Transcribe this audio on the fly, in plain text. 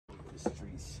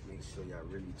streets. Make sure y'all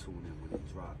really tune in when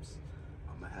it drops.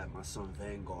 I'm gonna have my son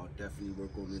Vanguard definitely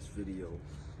work on this video.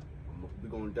 We're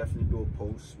gonna definitely do a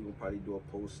post. We're gonna probably do a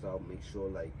post out. Make sure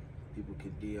like people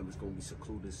can DM. It's gonna be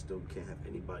secluded still. Can't have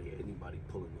anybody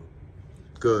pulling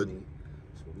up. Good. You know what I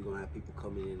mean? So we're gonna have people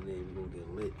coming in there. We're gonna get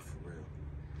lit for real.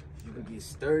 If you can get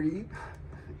sturdy.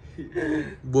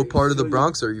 What part of the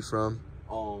Bronx are you from?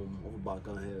 Over by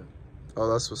Gun Hill.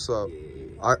 Oh, that's what's up.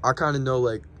 Yeah. I kind of know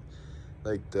like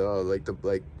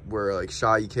where like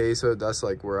Shy EK, so that's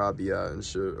like where I'll be at and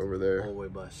shit over there. All the way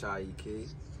by Shy EK.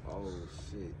 Oh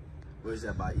shit. Where's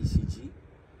that, by ECG?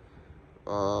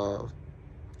 I'm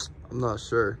not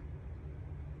sure.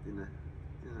 Then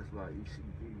that's by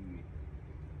ECG.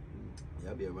 Yeah,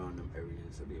 I'll be around them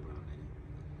areas. I'll be around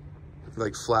there.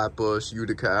 Like Flatbush,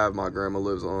 Utica Ave, my grandma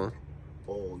lives on.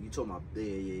 Oh, you talking about there?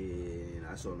 Yeah.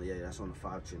 That's on the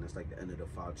 5 train. That's like the end of the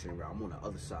 5 train route. I'm on the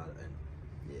other side of the end.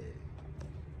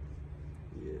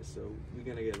 Yeah, so we're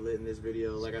gonna get lit in this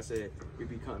video. Like I said, we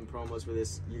be cutting promos for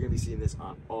this. You're gonna be seeing this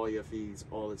on all your feeds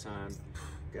all the time.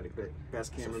 Gotta get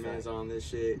best cameramans on this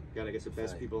shit. Gotta get the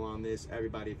best people on this.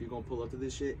 Everybody, if you're gonna pull up to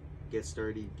this shit, get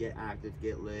sturdy, get active,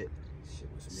 get lit.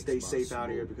 Stay safe out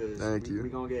here because we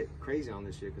gonna get crazy on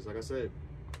this shit. Because like I said,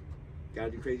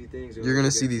 gotta do crazy things. You're gonna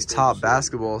see these top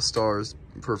basketball stars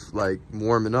like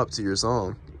warming up to your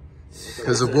song.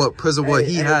 Because of what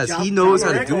he has. He knows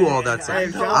how to do all that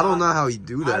stuff. I don't know how he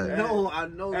do that. I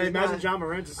know. Hey, imagine John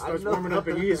Morant just starts warming up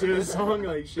and he hears the song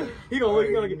like shit. He's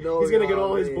gonna get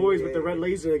all his boys with the red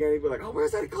laser again. He'll be like, oh,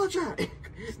 where's that clutch at?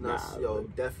 Yo,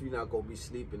 definitely not gonna be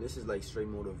sleeping. This is like straight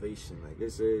motivation. Like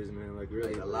this is, man. Like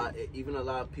really, like even a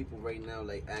lot of people right now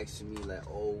like asking me like,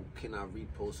 oh, can I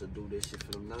repost or do this shit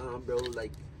for them? Nah, bro.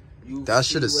 Like. That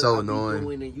shit is so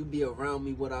annoying. And you be around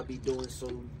me what I be doing, so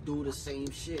do the same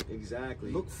shit.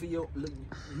 Exactly. Look for you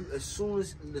as soon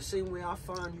as the same way I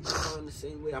find you, find the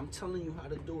same way. I'm telling you how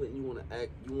to do it, and you wanna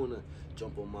act, you wanna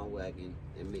jump on my wagon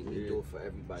and make me do it for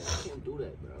everybody. I can't do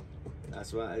that, bro.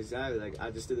 That's why exactly. Like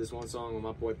I just did this one song with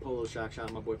my boy Polo Shack. Shout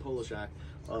out my boy Polo Shack.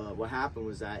 What happened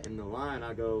was that in the line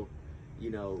I go,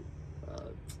 you know,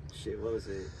 shit. What was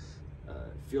it?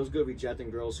 Feels good rejecting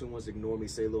girls who once ignored me,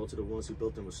 say little to the ones who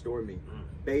built and restored me.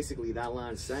 Basically, that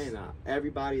line's saying that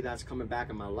everybody that's coming back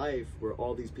in my life were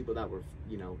all these people that were,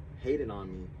 you know, hating on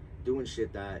me, doing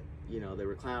shit that, you know, they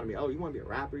were clowning me. Oh, you want to be a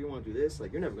rapper? You want to do this?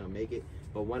 Like, you're never going to make it.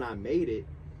 But when I made it,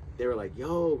 they were like,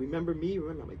 yo, remember me?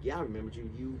 Remember? I'm like, yeah, I remembered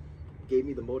you. You gave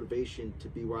me the motivation to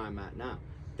be where I'm at now.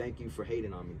 Thank you for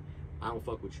hating on me. I don't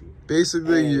fuck with you.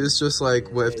 Basically, it's just like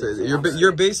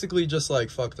you're basically just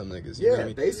like fuck them niggas. You know what I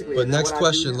mean? Basically. But next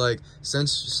question, like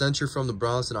since you're from the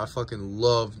Bronx and I fucking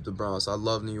love the Bronx, I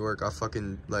love New York. I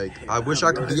fucking like. I wish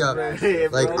I could be out.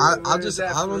 Like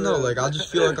I don't know. Like I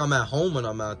just feel like I'm at home when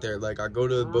I'm out there. Like I go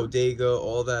to the bodega,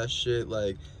 all that shit.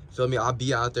 Like feel me? I'll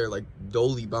be out there like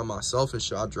dolly by myself and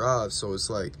shit. I drive, so it's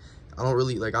like. I don't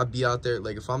really like. I'd be out there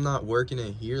like if I'm not working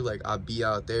in here, like I'd be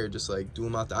out there just like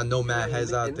doing my. I know Matt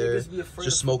has out there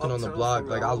just smoking on the block.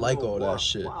 Like I like all that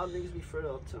shit. Why niggas be afraid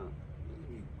of uptown?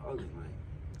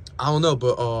 I don't know,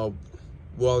 but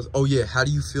well, oh yeah. How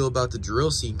do you feel about the drill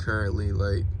scene currently?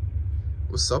 Like,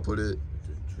 what's up with it?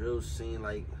 The drill scene,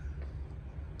 like.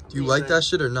 Do you like that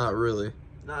shit or not really?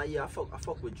 Nah, yeah, I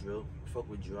fuck with drill.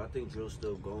 I think drill's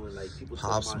still going. Like people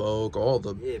Pop Smoke, all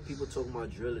the people talking about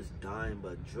drill is dying,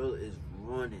 but drill is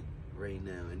running right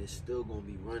now, and it's still gonna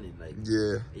be running. Like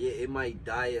it might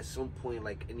die at some point,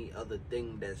 like any other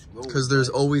thing that's growing. Because there's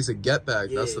always a get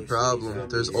back. That's the problem.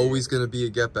 There's always gonna be a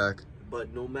get back.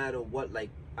 But no matter what,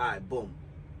 like, alright, boom,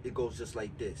 it goes just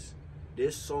like this.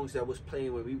 There's songs that was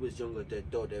playing when we was younger that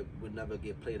thought that would never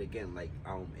get played again, like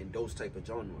in those type of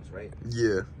genres, right?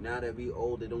 Yeah. Now that we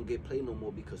old, they don't get played no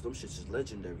more because them shits is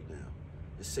legendary now.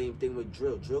 The same thing with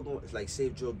drill. It's like say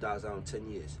if drill dies out in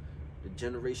 10 years. The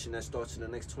generation that starts in the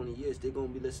next 20 years, they're gonna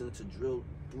be listening to drill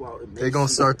throughout. They're gonna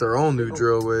start their own new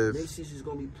drill wave. Macy's is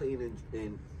gonna be playing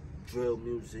in drill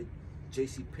music.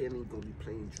 JC Penney gonna be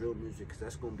playing drill music because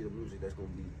that's gonna be the music that's gonna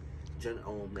be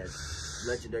that's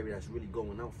legendary, that's really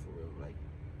going out for real. Like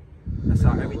that's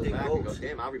how everything goes.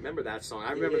 Damn, I remember that song.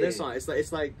 I remember this song.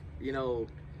 It's like you know,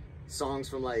 songs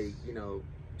from like you know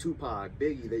Tupac,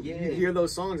 Biggie. That you hear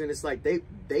those songs and it's like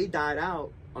they died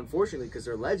out unfortunately because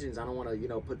they're legends. I don't want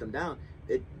to put them down.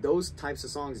 Those types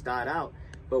of songs died out.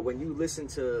 But when you listen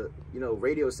to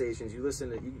radio stations, you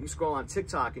listen to you scroll on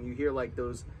TikTok and you hear like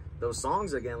those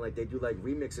songs again. Like they do like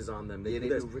remixes on them. They do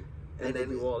this. And they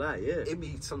do all that, yeah. It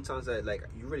be sometimes that like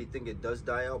you really think it does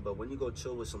die out, but when you go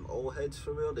chill with some old heads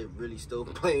for real, they really still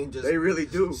playing just. They really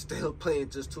do. Still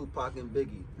playing just Tupac and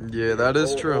Biggie. Yeah, that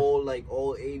is true. All like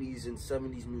all 80s and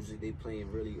 70s music they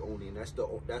playing really only, and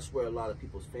that's where a lot of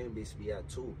people's fan base be at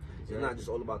too. It's not just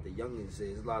all about the youngins.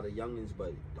 There's a lot of youngins,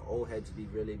 but the old heads be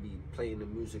playing the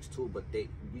music too. But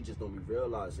we just don't be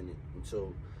realizing it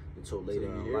until later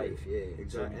in life, yeah,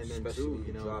 exactly. And then especially too,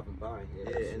 you know, driving by,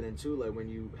 and then too, like when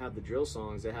you have the drill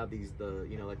songs, they have like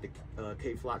the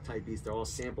K-Flock type beats. They're all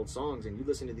sampled songs, and you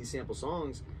listen to these sample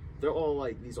songs, they're all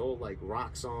like these old like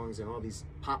rock songs and all these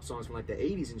pop songs from like the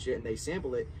 80s and shit, and they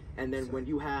sample it. And then when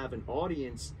you have an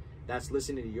audience that's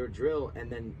listening to your drill,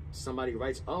 and then somebody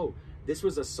writes, "Oh, this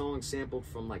was a song sampled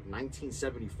from like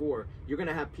 1974," you're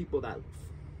gonna have people that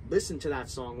listen to that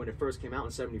song when it first came out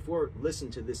in 74, listen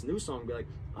to this new song and be like,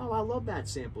 "Oh, I love that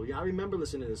sample. Yeah, I remember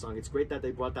listening to this song. It's great that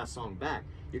they brought that song back."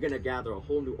 You're going to gather a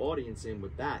whole new audience in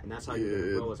with that, and that's how you're going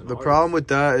to grow as an artist. The problem with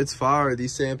that, it's fire.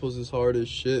 These samples is hard as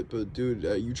shit, but dude,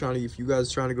 if you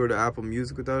guys trying to go to Apple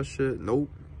Music with that shit, nope.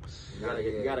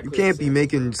 You can't be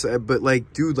making, but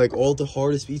like, dude, like all the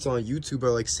hardest beats on YouTube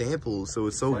are like samples, so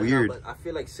it's so weird. But I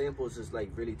feel like samples is like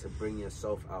really to bring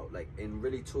yourself out, like, and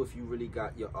really too, if you really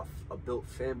got a built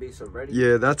fan base already.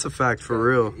 Yeah, that's a fact for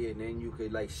real. Yeah, and then you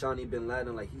could like Shawnee Bin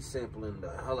Laden, like he's sampling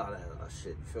the hell out of that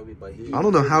shit. You feel me? But I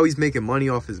don't know how he's making money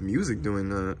off his music doing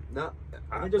that.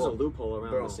 I think there's a loophole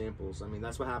around the samples. I mean,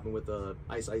 that's what happened with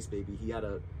Ice Baby. He had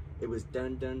it was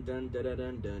dun dun dun dun dun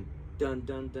dun dun. Dun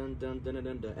dun dun dun dun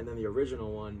dun dun, and then the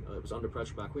original one, it was Under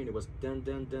Pressure by Queen. It was dun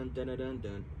dun dun dun dun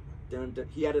dun dun dun.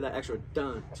 He added that extra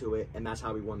dun to it, and that's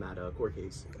how he won that court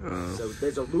case. So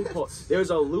there's a loophole. There's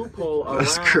a loophole around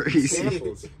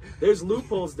samples. There's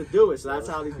loopholes to do it. So that's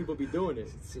how these people be doing it.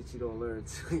 Since you don't learn,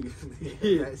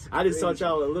 I just taught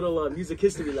y'all a little music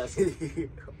history lesson.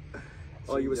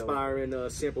 All you aspiring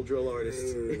sample drill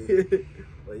artists.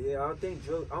 But yeah, I don't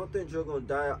think drill gonna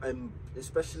die, and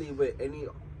especially with any.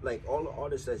 Like all the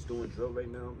artists that's doing drill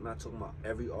right now, I'm not talking about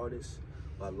every artist,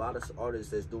 but a lot of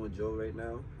artists that's doing drill right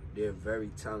now, they're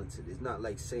very talented. It's not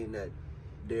like saying that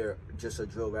they're just a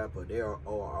drill rapper. They are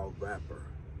all a rapper.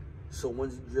 So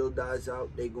once drill dies out,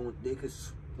 they could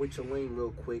switch a lane real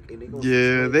quick, and they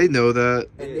gonna they know that.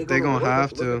 And they gonna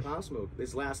have to. Look at Pop Smoke.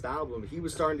 His last album, he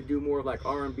was starting to do more of like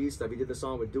R&B stuff. He did the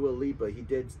song with Dua Lipa. He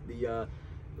did the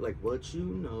like What You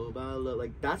Know About Love.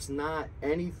 Like that's not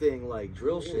anything like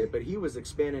drill shit, but he was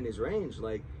expanding his range.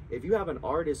 Like if you have an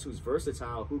artist who's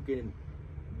versatile, who can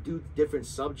do different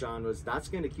subgenres, that's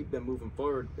going to keep them moving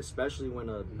forward, especially when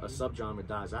a subgenre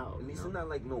dies out. And these are not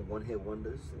like no one-hit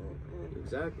wonders.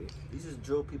 Exactly. These is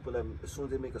drill people that as soon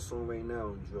as they make a song right now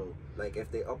in drill, like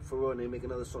if they up for real and they make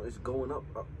another song, it's going up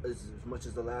as much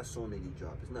as the last song that he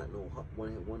dropped. It's not no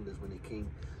one-hit wonders when it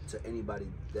came to anybody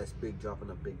that's big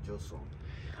dropping a big drill song.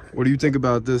 What do you think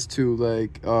about this too?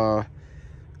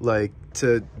 Like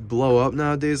to blow up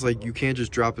nowadays, like you can't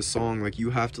just drop a song. Like you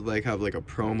have to like have like a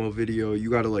promo video. You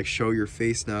got to like show your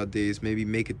face nowadays. Maybe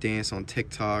make a dance on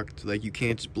TikTok. Like you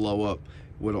can't just blow up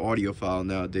with an audio file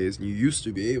nowadays. And you used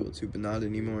to be able to, but not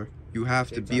anymore. You have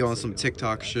to be on some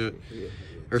TikTok shit,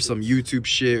 or some YouTube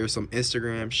shit, or some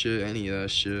Instagram shit. Any of that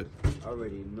shit. I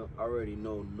already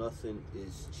know nothing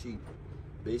is cheap.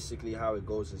 Basically, how it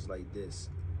goes is like this.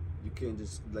 You can't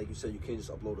just, like you said, you can't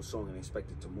just upload a song and expect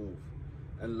it to move.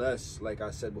 Unless, like I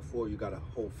said before, you got a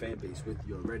whole fan base with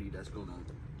you already that's going to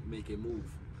make it move.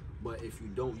 But if you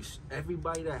don't,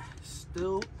 everybody that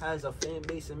still has a fan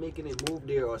base and making it move,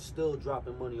 they are still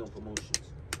dropping money on promotions.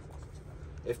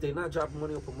 If they're not dropping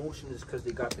money on promotions, it's because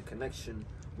they got the connection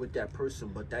with that person.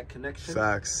 But that connection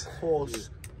costs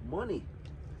money.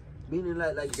 Meaning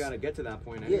like you gotta get to that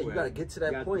point anyway. Yeah, you gotta get to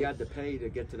that point. You got to pay to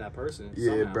get to that person. Yeah,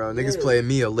 somehow. Bro. Niggas playing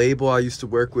me. A label I used to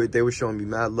work with, they were showing me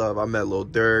mad love. I met Lil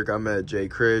Durk, I met Jay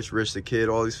Krish, Rich the Kid,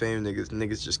 all these famous niggas.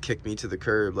 Niggas just kicked me to the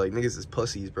curb. Like, niggas is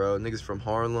pussies, bro. Niggas from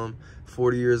Harlem,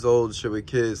 40 years old, shit with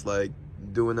kids, like,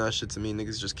 doing that shit to me.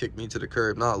 Niggas just kicked me to the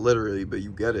curb. Not literally, but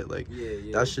you get it. Like,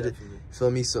 that shit, definitely. Feel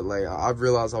me? So, like, I've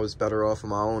realized I was better off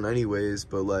on my own anyways,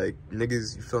 but, like,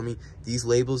 niggas, you feel me? These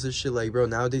labels and shit, like, bro,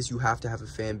 nowadays you have to have a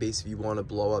fan base if you want to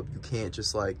blow up. You can't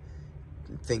just, like,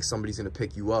 think somebody's gonna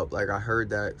pick you up. Like, I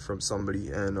heard that from somebody,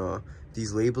 and,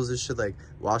 these labels and shit, like,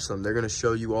 watch them. They're gonna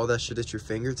show you all that shit at your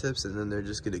fingertips, and then they're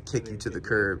just gonna kick you to the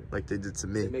curb, like they did to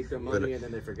me. They make their money, and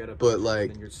then they forget about it. But,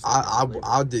 like,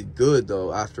 I did good,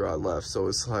 though, after I left, so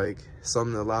it's, like,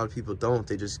 something that a lot of people don't.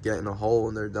 They just get in a hole,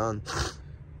 and they're done.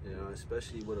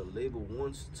 Especially with a label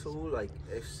wants to, like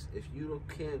if you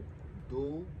can't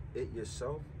do it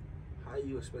yourself, how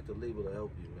you expect a label to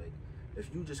help you? Like If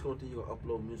you just gonna think you're gonna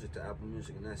upload music to Apple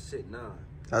Music and that's it, nah.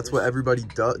 That's what everybody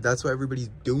does. That's what everybody's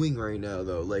doing right now,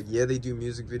 though. Like, yeah, they do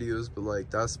music videos, but like,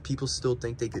 that's people still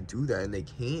think they could do that, and they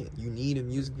can't. You need a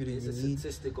music video. There's You a need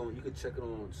statistic on. You can check it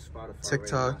on Spotify.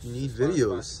 TikTok. Right You now. need Spotify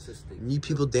videos. statistic. You need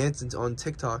people dancing on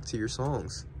TikTok to your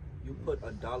songs. You put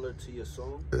 $1 to your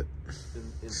song. In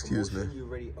Excuse promotion, me. you're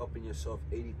already upping yourself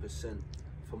 80%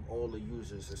 from all the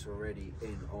users that's already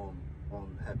in on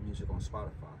have music on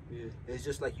Spotify. Yeah. It's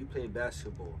just like you playing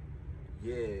basketball.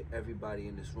 Yeah, everybody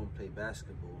in this room play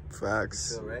basketball.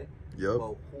 Facts. You feel right? Yep.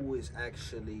 But who is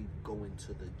actually going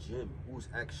to the gym? Who's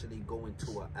actually going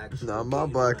to an actual Not my game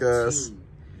black on a ass. team?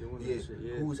 Doing Yeah. this shit,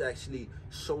 yeah. Who's actually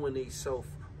showing themselves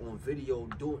on video,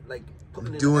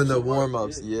 putting in Doing the extra work? warm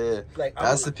ups. Yeah. Like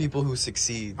That's the people who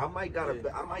succeed. he might got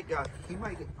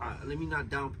let me not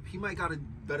down. He might got a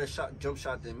better jump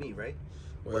shot than me, right?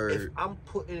 But if Word. I'm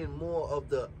putting in more of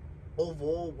the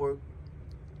overall work,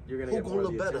 You're gonna who get gonna more of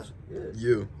look the better? attention.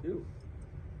 Yeah. You.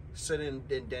 so then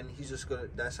he's just gonna.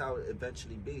 That's how it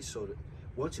eventually be. So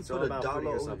once you It's put all a about putting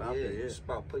dollar, yourself out there, yeah. it's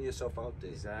about putting yourself out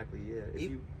there. Exactly. Yeah.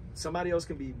 If somebody else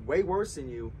can be way worse than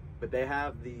you, but they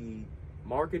have the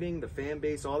marketing, the fan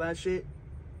base, all that shit,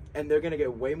 and they're gonna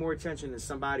get way more attention than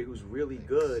somebody who's really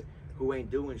good, who ain't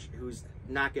doing, who's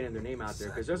not getting their name out there.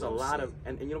 Because there's a lot of,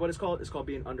 and you know what it's called? It's called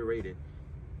being underrated.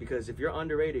 Because if you're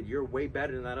underrated, you're way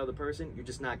better than that other person. You're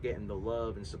just not getting the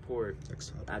love and support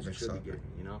as you should be getting.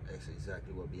 You know. That's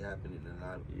exactly what be happening,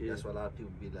 and Yeah. that's why a lot of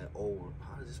people be like, "Oh,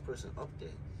 how is this person up there?"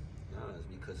 Nah, it's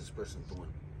because this person's doing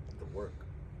the work.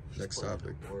 He's Next putting in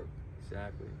topic. the work.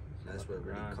 Exactly. That's what it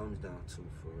really comes down to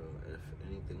for real. If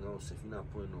anything else, if you're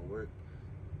not putting no work,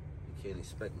 you can't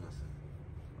expect nothing.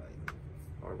 Like,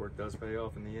 Hard work does pay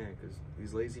off in the end. Because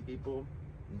these lazy people,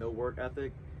 no work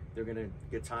ethic, they're gonna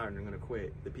get tired and they're gonna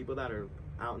quit. The people that are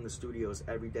out in the studios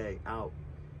every day, out,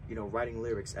 you know, writing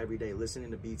lyrics every day, listening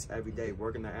to beats every day,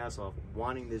 working their ass off,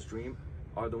 wanting this dream,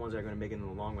 are the ones that are gonna make it in the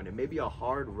long run. It may be a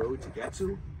hard road to get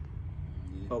to,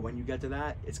 but when you get to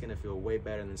that, it's gonna feel way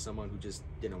better than someone who just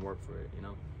didn't work for it. You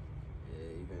know.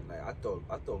 yeah, even like I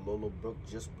thought Lolo Brooke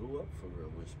just blew up for real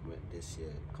when she went this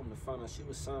year. Come to find out, she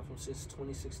was signed from since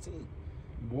 2016.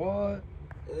 What?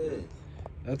 Yeah,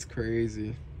 That's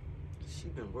crazy. she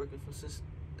been working for since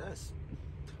that's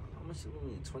how much it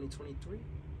was in 2023.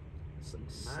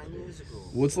 9 years ago.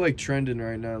 What's like trending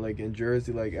right now? Like in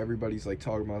Jersey, like everybody's like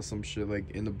talking about some shit. Like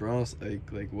in the Bronx,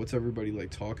 like what's everybody like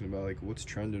talking about? Like what's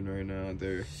trending right now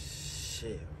there?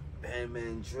 Shit,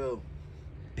 Bandman Drill.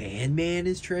 Bandman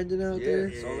is trending out Yeah, there.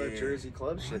 it's all that Jersey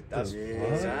club shit. That's the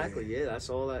fuck? exactly. Yeah, that's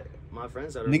all that my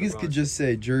friends that are in the Niggas could Bronx. just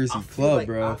say Jersey I feel Club, like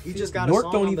bro. He just got a Nork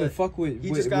song don't on even the- fuck with, he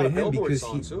with, just got with a him Billboard because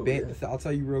song he. too, yeah. I'll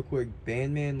tell you real quick,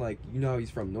 Bandman, like you know how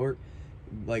he's from Nork.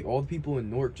 Like all the people in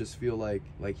Nork just feel like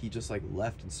he just like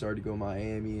left and started to go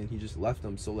Miami and he just left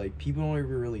them. So like people don't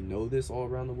even really know this all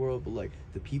around the world, but like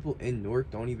the people in Nork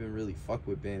don't even really fuck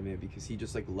with Bandman because he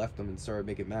just like left them and started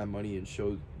making mad money and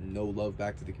showed no love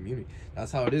back to the community.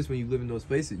 That's how it is when you live in those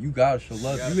places. You gotta show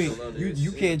love.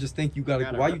 You can't just think you gotta.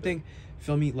 gotta Why you rep it. think?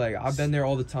 Feel me? Like I've been there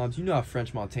all the times. You know how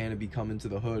French Montana be coming to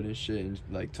the hood and shit and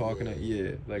like talking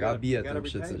to like I be at them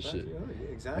shits and shit.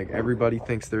 Yeah, exactly. Like everybody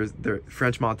thinks their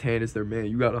French Montana is their man.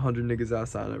 You got 100 niggas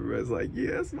outside and everybody's like,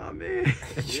 yeah, that's my man.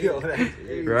 Yo, that-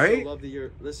 you Right? show love to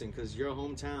your listen, because your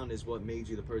hometown is what made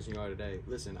you the person you are today.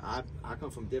 Listen, I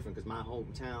come from different because my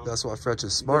hometown. That's why French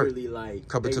is smart. Literally, like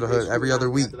Coming to they the hood screwed every me other after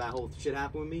week. that whole shit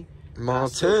happened with me. I still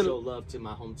Montana. show love to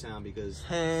my hometown because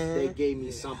they gave me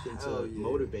something hell to yeah.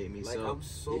 motivate me. Like, so I'm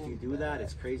so if you do that, bad.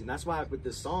 it's crazy. And that's why with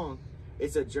this song,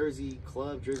 it's a Jersey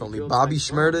club, Jersey Told me drill Bobby type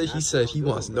song. Shmurda, he That's said what he I'm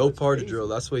wants doing, no bro. It's part of crazy. drill.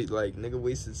 That's why like nigga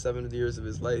wasted 7 years of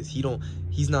his life.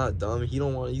 He's not dumb. He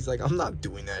don't want. He's like, I'm not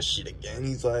doing that shit again.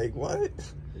 He's like, what?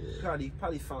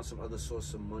 Probably found some other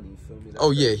source of money. You feel me?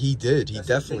 Oh yeah, he did. He That's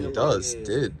the definitely thing about does. it,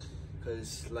 Did.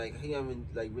 Cause like he haven't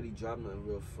like really dropped nothing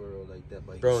real for real like that.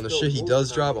 But Bro, he's and the still shit he moving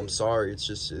does out drop, here. I'm sorry. It's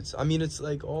just, I mean, it's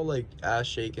like all like ass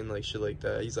shaking, like shit like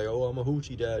that. He's like, oh, I'm a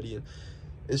hoochie daddy. And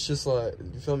it's just like,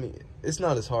 you feel me? It's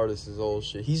not as hard as his old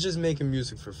shit. He's just making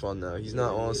music for fun now. He's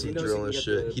not on He some knows he drill can and get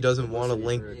shit. the He doesn't want to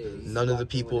publicity link for it. he's none of the locked in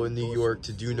people with in New those York songs.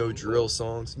 to do no drill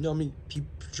songs. You know how many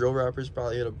drill rappers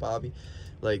probably hit a Bobby?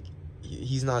 Like,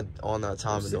 he's not on that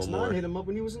timing no 6ix9ine more. hit him up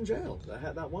when he was in jail. I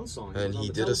had that one song. And was on he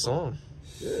the did a telephone. song.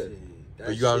 Yeah. That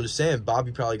But you gotta shit- understand,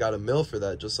 Bobby probably got a mill for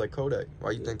that, just like Kodak.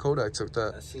 Why you think Kodak took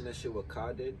that? I seen that shit what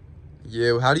Ka did.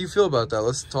 Yeah, how do you feel about that?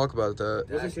 Let's talk about that.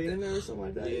 Wasn't Kaden there or something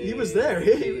like that? Yeah, He was there. He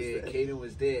was Yeah, there. Kaden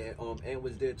was there. Ant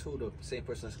was there too. The same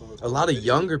person that's gonna. A lot of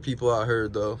younger people out here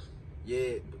though.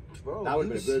 Yeah, bro. That would have he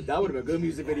been a was- good. That would have been a good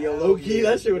music video. Hell Low key, yeah,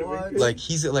 that shit would have what? been. Good. Like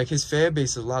he's like his fan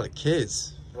base is a lot of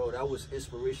kids. Bro, bro, that was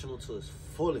inspirational to its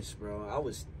fullest, bro. I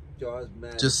was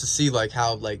mad. Just to see like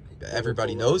how like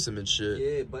everybody knows him and shit.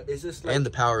 Yeah, but it's just like, and the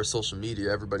power of social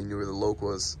media. Everybody knew where the Loc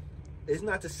was. It's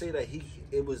not to say that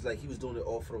it was like he was doing it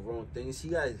all for the wrong things.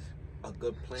 He had a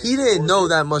good plan. He didn't know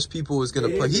that much people was gonna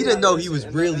play. He didn't know he was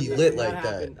really lit like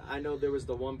that. I know there was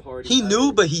the one party. He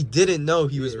knew, but he didn't know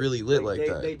he was really lit like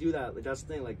that. They do that. That's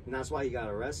the thing. Like, and that's why he got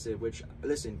arrested. Which,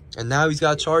 listen. And now he's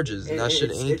got charges, and that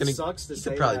shit ain't gonna. Sucks to he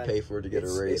say could probably that pay for it to get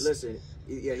erased. Listen,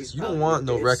 yeah, he's. You don't want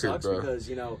no record, bro. Because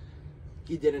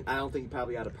he didn't. I don't think he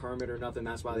probably had a permit or nothing.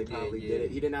 That's why they probably did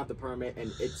it. He didn't have the permit,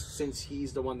 and it's since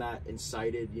he's the one that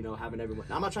incited, having everyone.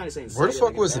 I'm not trying to say incited. Where the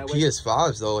fuck was the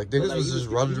PS5s though? Like niggas was just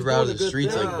running around the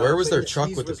streets. Like where was their truck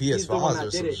with the PS5s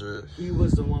or some shit? He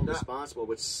was the one responsible,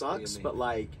 which sucks. But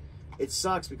like, it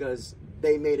sucks because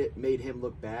they made him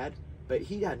look bad. But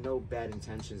he had no bad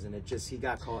intentions, and he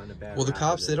got caught in a bad. Well, the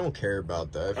cops, they don't care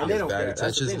about that. And they don't bad care.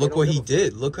 intentions. Look what he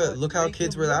did. Look how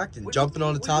kids were acting, jumping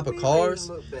on the top of cars.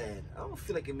 Look bad. I don't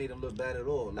feel like it made him look bad at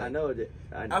all. Like, I know it.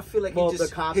 I feel like he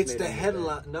just hits the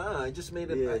headline. Nah, it just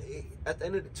made it. At the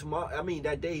end of tomorrow, I mean,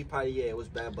 that day he probably it was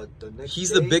bad, but the next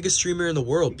he's day, the biggest streamer in the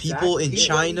world. Exactly. People in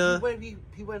China.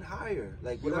 He went higher.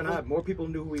 Like he went higher. More people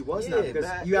knew who he was now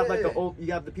because you have like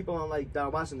you have the people on like that are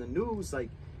watching the news like.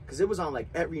 Because it was on like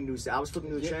every news. I was flipping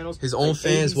through the channels. His own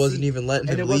fans wasn't even letting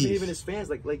him leave. And it wasn't even his fans.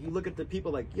 Like you look at the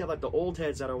people. Like you have like the old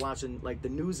heads that are watching like the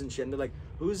news and shit. And they're like,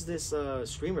 "Who's this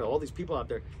streamer? All these people out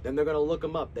there." Then they're gonna look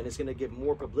him up. Then it's gonna give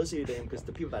more publicity to him because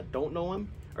the people that don't know him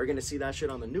are gonna see that shit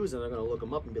on the news and they're gonna look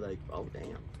him up and be like, "Oh damn."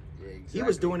 Yeah, exactly. He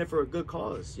was doing it for a good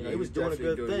cause. He was doing a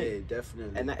good thing. Yeah,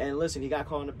 definitely. And listen, he got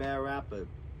caught in a bad rap, but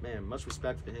man, much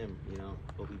respect to him.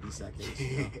 Hope he beats that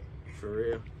case. For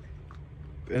real.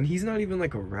 And he's not even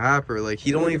like a rapper. Like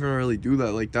he don't even really do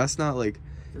that. Like that's not like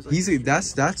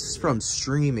that's from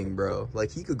streaming, bro.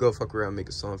 Like he could go fuck around and make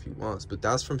a song if he wants, but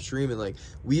that's from streaming. Like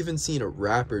we haven't seen a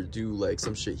rapper do like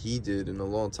some shit he did in a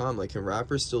long time. Like can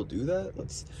rappers still do that?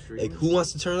 Like who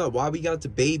wants to turn up? Why we got the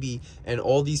Baby and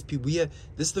all these people?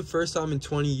 This is the first time in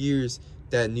 20 years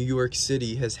that New York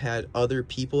City has had other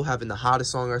people having the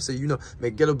hottest song. I say,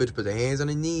 make ghetto bitch put their hands on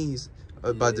their knees.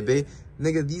 By debate,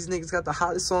 nigga, these niggas got the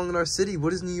hottest song in our city.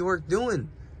 What is New York doing?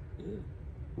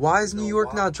 Why is New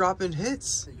York not dropping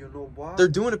hits? Why? They're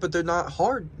doing it, but they're not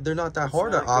hard. They're not that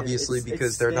hard, obviously,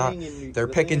 because they're not. They're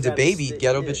picking the Baby,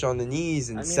 ghetto bitch on the knees,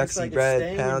 and sexy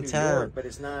red pound town. But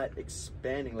it's not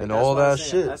expanding. And all that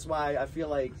shit. That's why I feel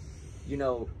like,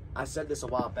 I said this a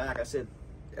while back.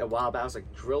 I was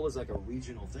like, drill is like a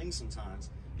regional thing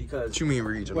sometimes. Because what you mean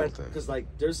regional thing? Because like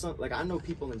there's some I know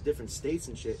people in different states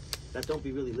and shit that don't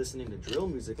be really listening to drill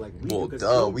music like we do.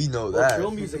 We know that. Drill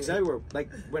music's everywhere. Like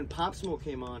when Pop Smoke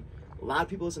came on, a lot of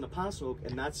people listen to Pop Smoke,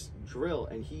 and that's drill.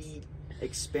 And he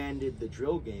expanded the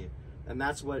drill game, and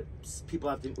that's what people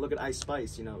have to look at. Ice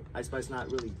Spice, Ice Spice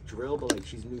not really drill, but like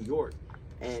she's New York,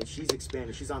 and she's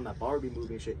expanded. She's on that Barbie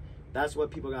movie and shit. That's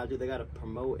what people gotta do. They gotta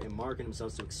promote and market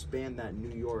themselves to expand that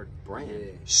New York brand.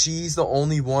 Yeah. She's the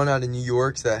only one out of New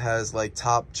York that has like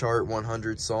top chart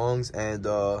 100 songs, and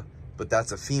but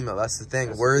that's a female. That's the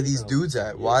thing. Where are these dudes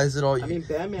at? Yeah. Why is it all? I mean,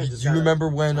 Batman. You remember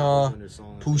when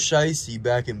Pooh Shiesty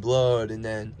back in Blood, and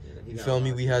then you feel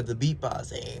me? We had the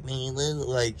beatbox. Hey man,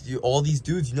 like all these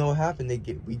dudes. You know what happened?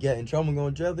 We get in trouble and go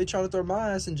in jail. They trying to throw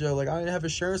my ass in jail. Like I didn't have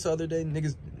insurance the other day.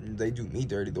 Niggas, they do me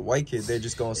dirty. The white kid, they're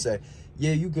just gonna say,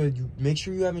 yeah, you good. You make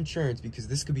sure you have insurance because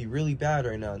this could be really bad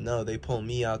right now. No, they pull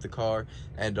me out the car,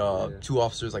 and 2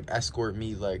 officers like escort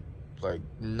me,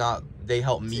 they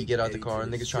help me get out the car.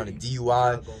 And niggas trying to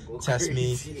DUI test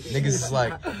me. Niggas is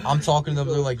like, I'm talking to them.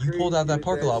 They're like, you pulled out that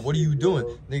parking lot. What are you doing?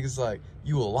 Niggas like,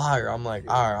 you a liar. I'm like,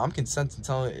 all right, I'm consenting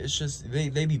telling. It's just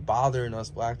they be bothering us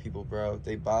black people, bro.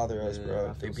 They bother us,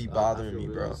 bro. They be bothering me,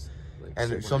 bro.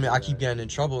 And feel me, I keep getting in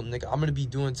trouble, nigga. I'm gonna be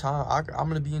doing time. I'm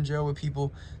gonna be in jail with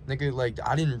people, nigga. Like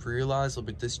I didn't realize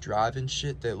with this driving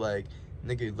shit that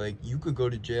nigga, you could go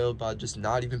to jail by just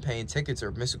not even paying tickets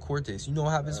or miss a court date. So you know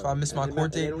what happens if I miss my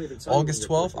court date? August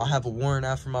 12th, I'll have a warrant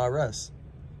out for my arrest.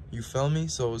 You feel me?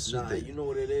 So it's just you know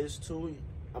what it is too.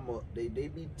 They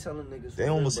be telling niggas. They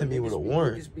almost hit me with a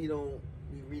warrant. Niggas be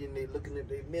reading, they looking at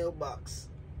their mailbox.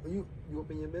 You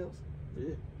open your mails?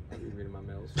 Yeah. I be reading my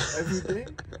mails. Every day?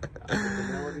 I look at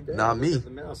the mail every day. Not me. The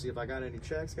mail, see if I got any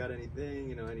checks, got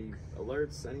anything, any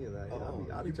alerts, any of that.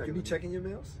 I'll be checking. You be checking your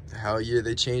mails? Hell yeah,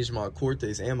 they changed my court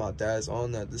dates, and my dad's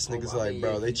on that. This nigga's like,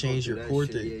 bro, they changed your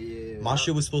court date. Yeah. My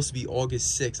shit was supposed to be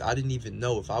August 6th. I didn't even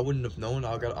know. If I wouldn't have known,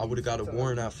 I would have got a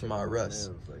warrant out for my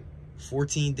arrest.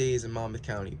 14 days in Monmouth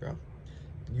County, bro.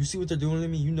 you see what they're doing to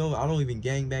me? You know, I don't even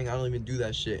gangbang. I don't even do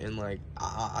that shit. And like,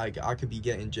 I could be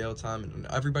getting jail time, and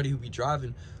everybody who be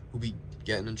driving, who be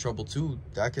getting in trouble too.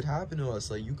 That could happen to us.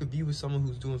 Like, you could be with someone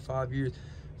who's doing 5 years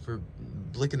for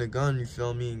blicking a gun, you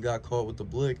feel me, and got caught with the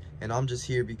blick, and I'm just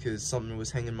here because something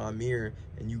was hanging in my mirror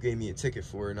and you gave me a ticket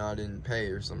for it and I didn't pay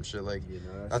or some shit. Like,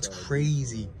 that's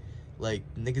crazy. Like,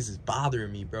 niggas is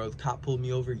bothering me, bro. The cop pulled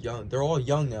me over young. They're all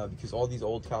young now because all these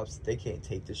old cops, they can't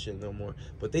take this shit no more.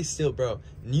 But they still, bro,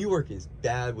 New York is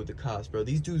bad with the cops, bro.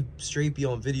 These dudes straight be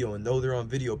on video and know they're on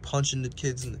video, punching the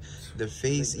kids in their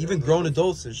face, even grown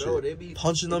adults and shit, bro,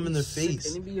 punching them in their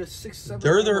face. And be a 6, 7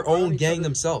 they're their own gang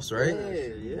themselves, right?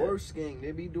 Yeah, worst gang.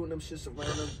 They be doing them shits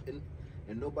around them,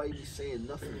 and nobody be saying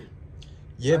nothing.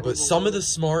 Yeah, but some of the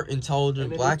smart,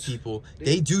 intelligent black people,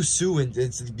 they do sue and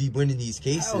be winning these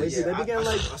cases. Yeah.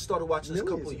 I started watching this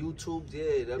couple YouTube.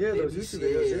 Those YouTube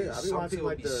videos. Yeah, I be watching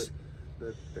like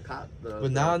the cop.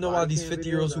 But now I know why these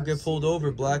 50-year-olds who get pulled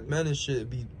over, black men and shit,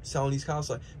 be telling these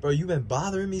cops like, bro, you been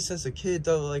bothering me since a kid,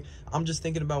 though. Like, I'm just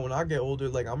thinking about when I get older.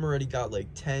 Like, I'm already got like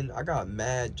 10. I got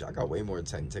way more than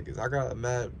 10 tickets. I got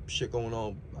mad shit going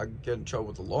on. I get in trouble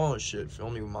with the law and shit. Feel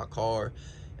me, with my car.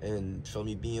 And feel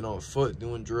me, being on foot,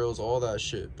 doing drills, all that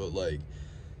shit. But like,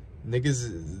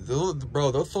 niggas,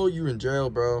 they'll throw you in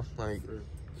jail, bro. Like,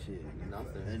 shit,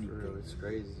 nothing. For real, it's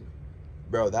crazy.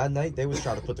 Bro, that night they was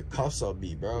trying to put the cuffs on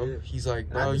me, bro. Yeah. He's like,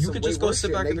 bro, you could just go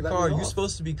sit back in the car. You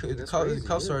supposed to be the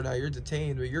cuffs are now. You're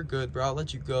detained, but you're good, bro. I'll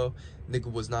let you go. Nigga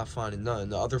was not finding nothing.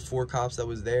 The other 4 cops that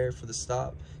was there for the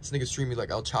stop, this nigga treated me like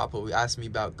El Chapo. He asked me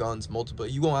about guns multiple.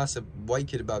 You gonna ask a white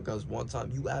kid about guns one time?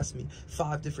 You asked me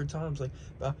 5 different times, like,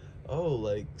 oh,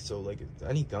 like, so, like,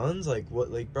 any guns? Like,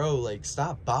 what? Like, bro, like,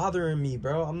 stop bothering me,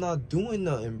 bro. I'm not doing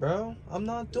nothing, bro. I'm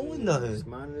not doing nothing. Just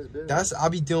minding his business. I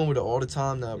be dealing with it all the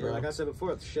time now, bro. Like I said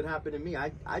before, shit happened to me.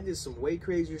 I did some way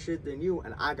crazier shit than you,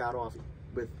 and I got off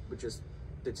with just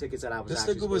the tickets that I was.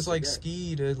 This nigga was like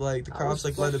skied, and like the cops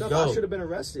like let him go. I should have been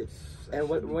arrested. And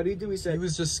what did he do? He said he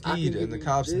was just skied, and the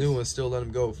cops knew and still let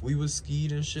him go. If we was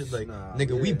skied and shit, like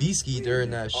nigga, we be skied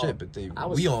during that shit, but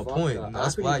we on point. And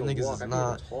us black niggas is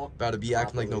not about to be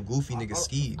acting like no goofy niggas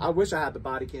skied. I wish I had the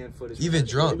body cam footage. Even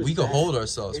drunk, we could hold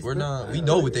ourselves. We're not. We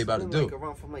know what they about to do. Like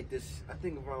around from like this, I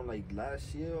think around like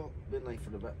last year, been like for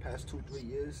the past 2-3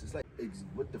 years. It's like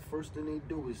what the first thing they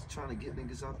do is trying to get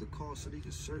niggas out the car so they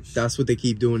can search. That's what they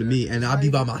keep doing to me, and I be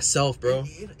by myself, bro.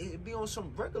 It be on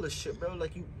some regular shit, bro.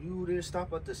 Like you didn't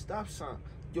stop at the stop sign.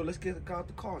 Yo, let's get out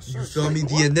the car. Search. You feel me?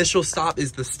 The initial stop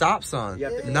is the stop sign.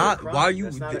 Not why you.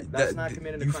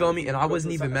 You feel me? And I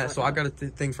wasn't even mad. So I got a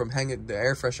thing from the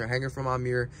air freshener hanging from my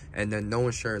mirror, and then no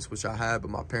insurance, which I had,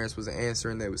 but my parents wasn't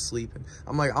answering. They was sleeping.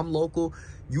 I'm like, I'm local.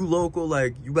 You local?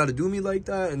 Like, you got to do me like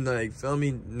that? And like, feel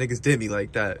me? Niggas did me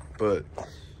like that. But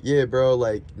yeah, bro.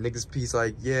 Like, niggas piece.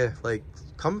 Like, yeah. Like,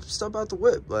 come step out the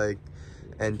whip. Like,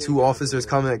 and 2 officers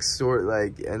come and extort.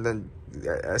 Like, and then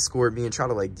escort me and try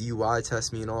to like DUI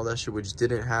test me and all that shit, which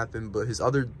didn't happen. But his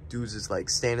other dudes is like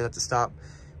standing at the stop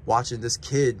watching this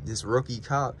kid, this rookie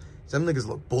cop. Some niggas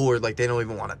look bored, like they don't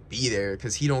even want to be there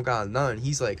because he don't got none.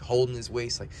 He's like holding his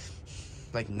waist,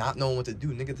 like not knowing what to do.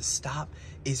 Nigga, the stop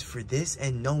is for this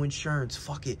and no insurance.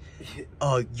 Fuck it.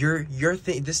 Your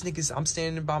thing. This nigga's. I'm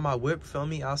standing by my whip. Feel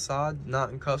me? Outside, not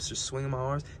in cuffs, just swinging my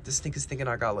arms. This nigga's thinking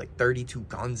I got like 32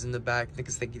 guns in the back.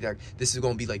 Nigga's thinking like this is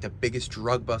gonna be like the biggest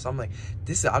drug bust. I'm like,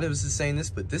 I was just saying this,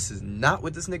 but this is not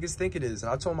what this nigga's think it is.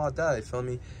 And I told my dad, feel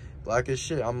me? Black as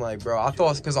shit. I'm like, bro, I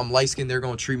thought because I'm light skinned, they're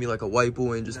gonna treat me like a white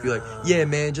boy and just be like, yeah,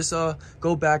 man, just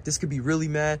go back. This could be really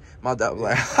mad. My dad was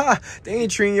like, ha, they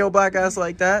ain't treating your black ass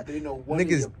like that.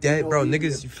 Niggas dead, bro.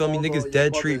 Niggas, you feel me? Niggas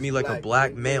dead treat me like a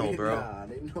black male, bro.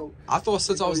 I thought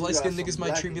since I was light skinned, niggas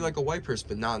might treat me like a white person,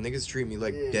 but nah, niggas treat me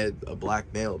like dead a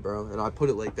black male, bro. And I put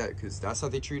it like that because that's how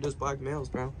they treat us black males,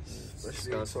 bro.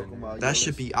 That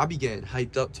should be. I be getting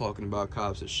hyped up talking about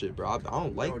cops and shit, bro. I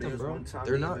don't like them, bro.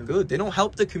 They're not good. They don't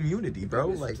help the community, bro.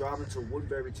 Like driving to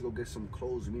Woodbury to go get some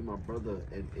clothes. Me, my brother,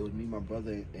 and it was me, my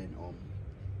brother, and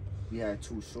we had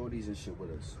 2 shorties and shit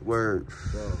with us. Word.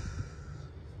 Bro,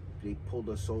 they pulled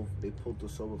us over. They pulled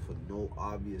us over for no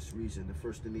obvious reason. The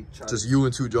first thing they tried. Just you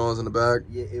and 2 Johns in the back.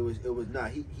 Yeah, it was not.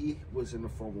 He was in the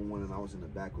front with one, and I was in the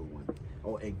back with one.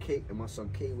 Oh, and Kate and my son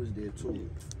Kate was there too.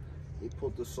 They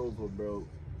pulled us over, bro.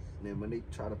 And then when they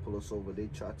tried to pull us over, they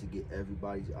tried to get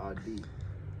everybody's ID.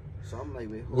 So I'm like,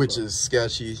 wait, which is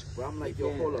sketchy. But I'm like,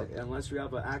 yo, hold up. Unless you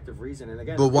have an active reason. And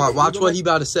again, but watch what he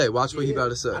about to say. Watch what he about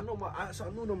to say. I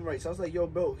knew them right. So I was like, yo,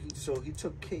 bro. He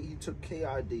took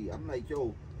KID. I'm like,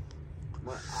 yo,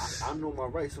 I know my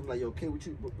rights. I'm like, yo, K, what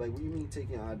you mean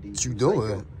taking ID? What you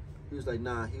doing? He was like,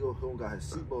 nah, he don't got his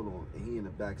seatbelt on, and he in the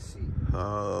back seat.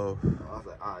 Oh. I was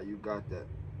like, you got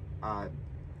that.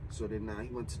 So then now he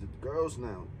went to the girls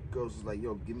now. Girls was like,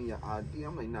 yo, give me your ID.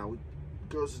 I'm like, nah,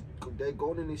 girls, they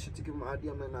going in this shit to give him ID.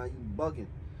 I'm like, nah, you bugging.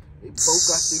 They both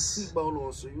got their seatbelt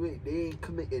on, so they ain't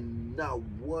committing not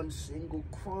one single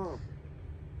crime.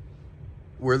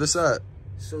 Where this at?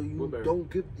 So you Woodbury. don't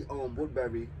give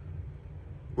Woodbury.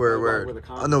 Where? the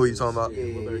I know what you're talking about.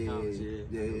 Yeah, Woodbury Commons,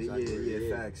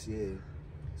 Yeah, facts, yeah.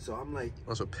 So I'm like,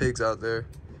 Bunch of pigs out there.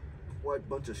 what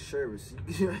bunch of sheriffs?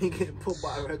 You ain't getting put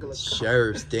by a regular cop.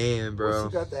 Sheriffs, damn, bro.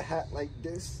 Once you got the hat like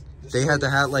this. They had the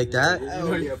hat like that?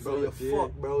 Hell yeah, bro. You're Yeah.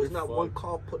 fucked, bro. It's You're not fucked. one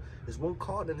car. There's one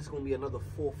car, then it's gonna be another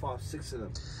 4, 5, 6 of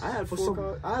them. I had For four some-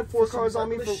 cars. I had four for some cars on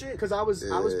me regular shit. because I was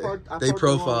parked. I They parked the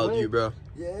wrong profiled way. you, bro.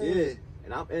 Yeah.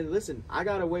 And listen, I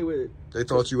got away with it. They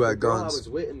thought you had The girl I guns. was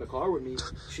with in the car with me.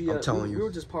 She, I'm telling we you. were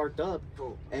just parked up,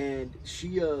 and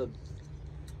she, and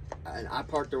I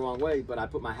parked the wrong way. But I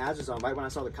put my hazards on. Right when I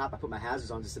saw the cop, I put my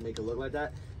hazards on just to make it look like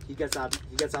that. He gets out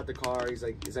the car. He's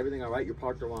like, "Is everything all right? You're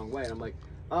parked the wrong way." And I'm like,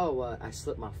 "Oh, I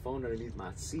slipped my phone underneath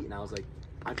my seat." And I was like,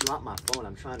 "I dropped my phone.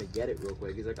 I'm trying to get it real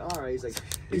quick." He's like, "All right."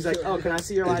 He's like, "Oh, can I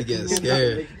see your They ID?" be getting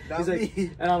scared. He's like,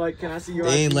 and I'm like, "Can I see your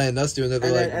They ID?" ain't letting us do it. They're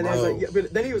And like, then, bro.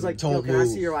 but then he was like, don't "Yo, can I see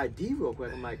move. your ID real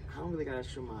quick?" I'm like, "I don't really gotta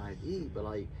show my ID, but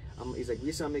like, he's like, we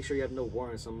just wanna make sure you have no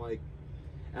warrants." I'm like,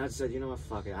 and I just said, "You know what?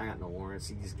 Fuck it, I got no warrants.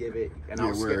 You just give it." And I Yeah,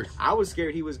 was scared. word. I was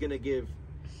scared he was gonna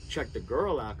check the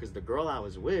girl out because the girl I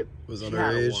was with Was she had a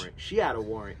underage? warrant. She had a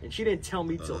warrant, and she didn't tell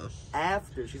me till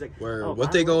after. She's like, Where? "Oh, What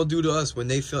by they the way-" gonna do to us when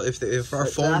they feel if our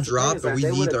But phone that's the thing dropped is and that we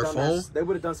they need would've their done phone? that- They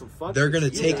would have done some fuck. They're shit gonna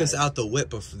to you take guys. us out the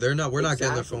whip. We're not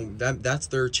getting their Exactly. phone. That's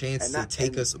their chance And to that- take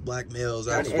and- us black males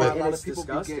out and- the That's why whip. a lot it's of people be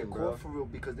disgusting, getting bro. caught for real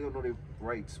because they don't know their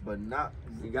rights, but not.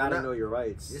 You gotta not- know your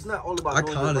rights. It's not all about I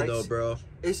knowing kinda your know, rights. bro.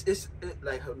 It's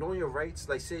like knowing your rights.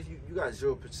 Like, say if you got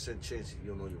 0% chance you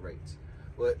don't know your rights.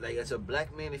 But like as a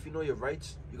black man, if you know your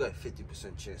rights, you got a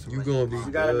 50% chance. You gonna be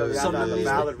You gotta know you Some have of a these-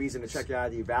 valid reason to check your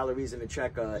ID, valid reason to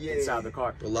check inside the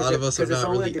car. A lot of us are 'Cause it's not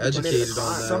only really like if you commit a educated on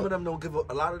crime. that. Some of them don't give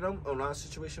a lot of them on our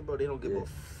situation, bro. They don't give Yeah. a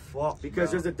fuck.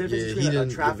 Because bro. there's a difference Yeah, he between a didn't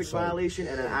give a traffic fuck. violation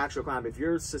and an actual crime. If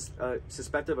you're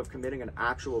suspected of committing an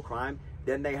actual crime,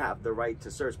 then they have the right to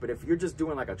search. But if you're just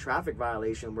doing like a traffic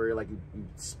violation where you're like you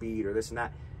speed or this and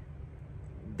that,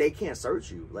 they can't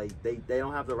search you. Like they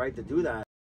don't have the right to do that.